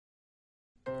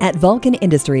At Vulcan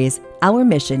Industries, our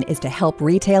mission is to help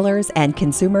retailers and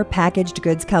consumer packaged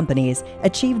goods companies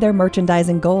achieve their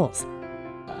merchandising goals.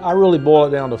 I really boil it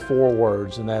down to 4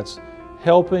 words, and that's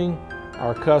helping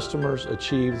our customers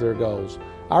achieve their goals.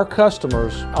 Our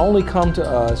customers only come to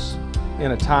us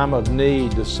in a time of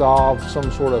need to solve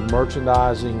some sort of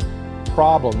merchandising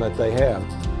problem that they have.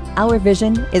 Our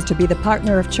vision is to be the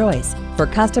partner of choice for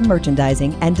custom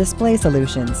merchandising and display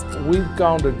solutions. We've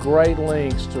gone to great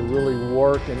lengths to really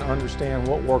work and understand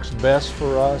what works best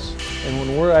for us, and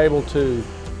when we're able to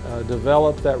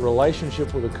develop that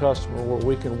relationship with a customer where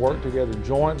we can work together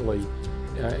jointly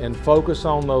and focus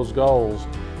on those goals,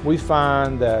 we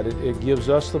find that it gives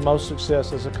us the most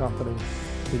success as a company,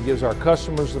 it gives our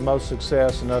customers the most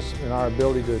success in us in our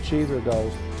ability to achieve their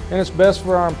goals, and it's best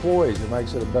for our employees. It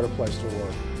makes it a better place to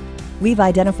work. We've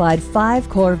identified 5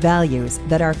 core values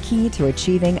that are key to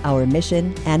achieving our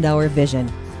mission and our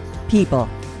vision. People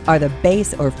are the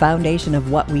base or foundation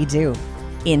of what we do.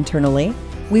 Internally,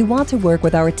 we want to work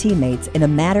with our teammates in a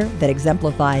manner that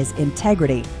exemplifies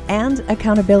integrity and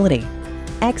accountability.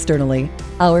 Externally,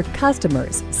 our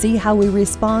customers see how we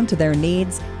respond to their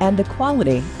needs and the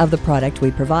quality of the product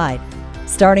we provide.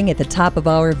 Starting at the top of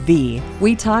our V,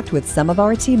 we talked with some of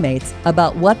our teammates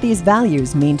about what these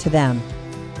values mean to them.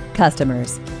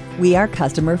 Customers. We are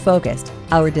customer-focused.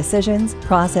 Our decisions,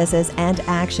 processes, and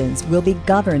actions will be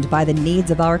governed by the needs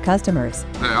of our customers.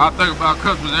 I think about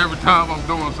customers every time I'm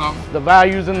doing something. The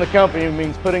values in the company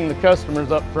means putting the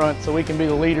customers up front so we can be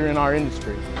the leader in our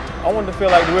industry. I want to feel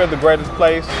like we're the greatest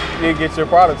place you get your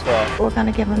products from. We're going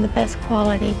to give them the best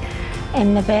quality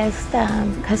and the best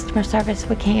customer service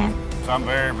we can. So I'm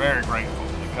very, very grateful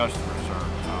to the customers,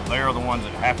 sir. They are the ones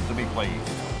that have to be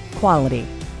pleased. Quality.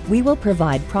 We will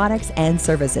provide products and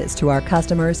services to our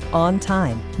customers on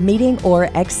time, meeting or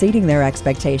exceeding their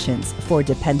expectations for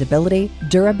dependability,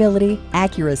 durability,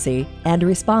 accuracy, and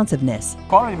responsiveness.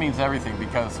 Quality means everything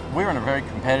because we're in a very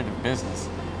competitive business,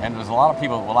 and there's a lot of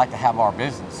people that would like to have our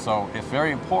business, so it's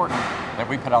very important that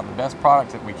we put out the best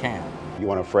products that we can. You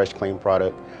want a fresh, clean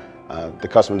product. The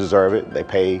customers deserve it. They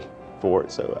pay for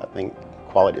it, so I think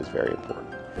quality is very important.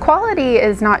 Quality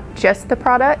is not just the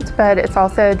product, but it's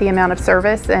also the amount of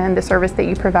service and the service that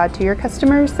you provide to your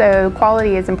customers. So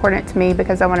quality is important to me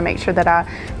because I want to make sure that I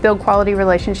build quality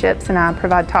relationships and I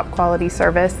provide top quality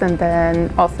service, and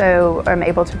then also I'm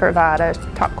able to provide a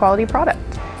top quality product.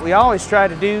 We always try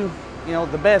to do,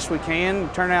 the best we can,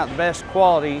 turn out the best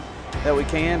quality that we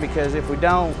can, because if we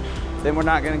don't, then we're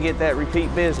not going to get that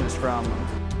repeat business from them.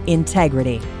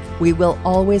 Integrity. We will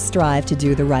always strive to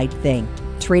do the right thing,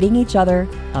 treating each other,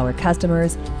 our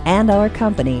customers, and our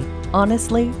company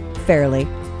honestly, fairly,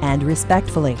 and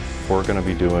respectfully. We're going to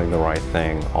be doing the right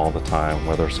thing all the time,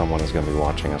 whether someone is going to be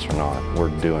watching us or not. We're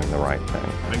doing the right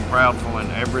thing. Being proudful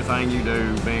in everything you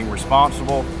do, being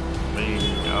responsible, being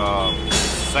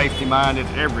safety minded,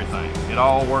 everything. It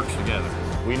all works together.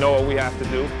 We know what we have to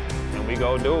do, and we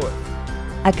go do it.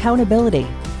 Accountability.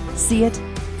 See it,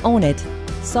 own it,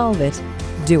 solve it,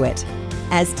 do it.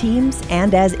 As teams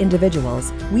and as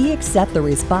individuals, we accept the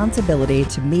responsibility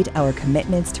to meet our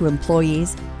commitments to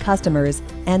employees, customers,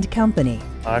 and company.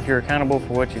 If you're accountable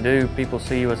for what you do, people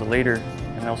see you as a leader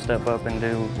and they'll step up and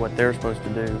do what they're supposed to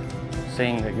do,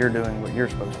 seeing that you're doing what you're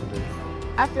supposed to do.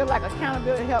 I feel like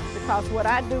accountability helps because what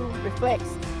I do reflects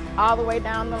all the way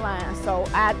down the line. So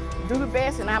I do the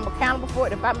best and I'm accountable for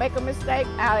it. If I make a mistake,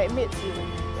 I'll admit to it.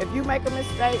 If you make a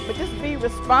mistake, but just be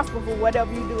responsible for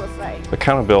whatever you do or say.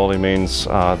 Accountability means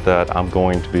that I'm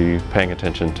going to be paying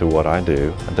attention to what I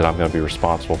do, that I'm going to be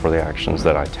responsible for the actions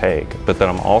that I take, but that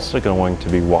I'm also going to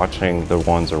be watching the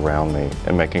ones around me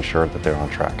and making sure that they're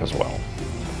on track as well.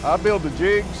 I build the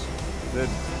jigs that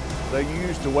they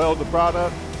use to weld the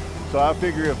product, so I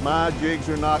figure if my jigs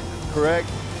are not correct,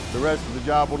 the rest of the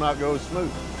job will not go as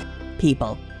smooth.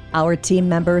 People. Our team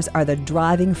members are the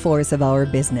driving force of our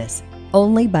business.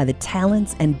 Only by the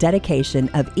talents and dedication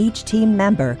of each team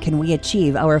member can we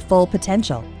achieve our full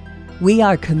potential. We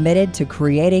are committed to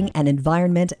creating an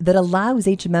environment that allows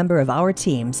each member of our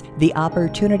teams the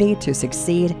opportunity to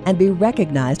succeed and be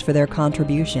recognized for their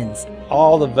contributions.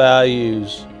 All the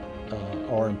values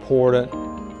are important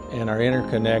and are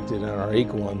interconnected and are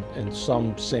equal in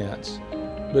some sense.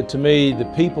 But to me,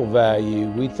 the people value,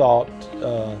 we thought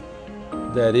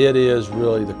that it is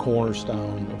really the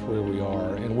cornerstone of where we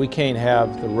are. And we can't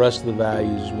have the rest of the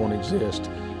values won't exist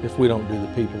if we don't do the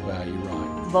people value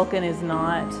right. Vulcan is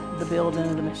not the building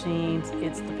of the machines,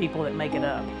 it's the people that make it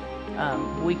up.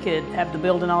 We could have the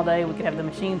building all day, we could have the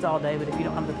machines all day, but if you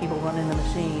don't have the people running the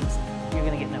machines, you're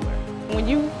going to get nowhere. When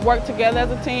you work together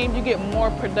as a team, you get more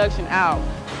production out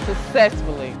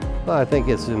successfully. Well, I think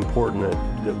it's important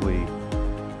that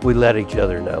we let each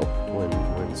other know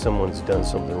when someone's done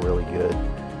something really good,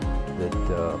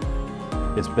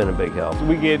 that it's been a big help.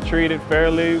 We get treated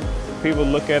fairly. People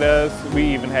look at us. We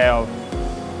even have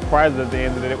prizes at the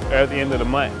end of the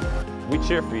month. We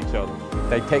cheer for each other.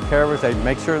 They take care of us. They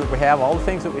make sure that we have all the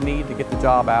things that we need to get the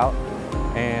job out,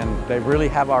 and they really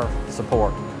have our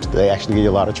support. They actually give you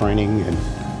a lot of training, and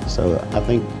so I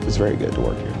think it's very good to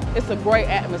work here. It's a great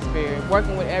atmosphere,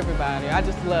 working with everybody. I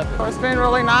just love it. It's been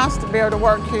really nice to be able to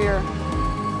work here.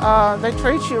 They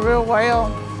treat you real well.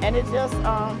 And it's just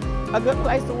a good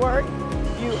place to work.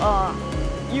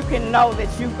 You can know that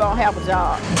you're going to have a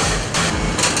job.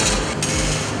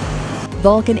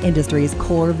 Vulcan Industries'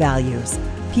 core values: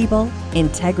 people,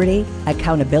 integrity,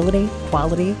 accountability,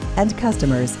 quality, and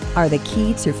customers are the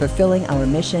key to fulfilling our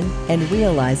mission and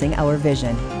realizing our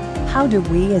vision. How do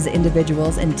we as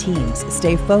individuals and teams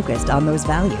stay focused on those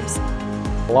values?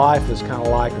 Life is kind of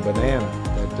like a banana,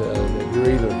 that you're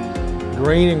either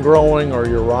green and growing or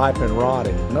you're ripe and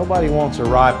rotting. Nobody wants a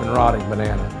ripe and rotting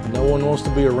banana. No one wants to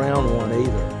be around one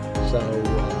either.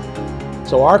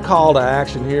 So our call to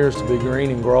action here is to be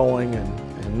green and growing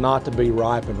and not to be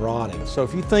ripe and rotting. So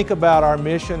if you think about our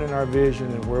mission and our vision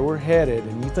and where we're headed,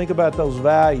 and you think about those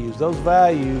values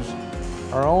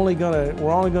are we're only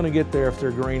going to get there if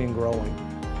they're green and growing.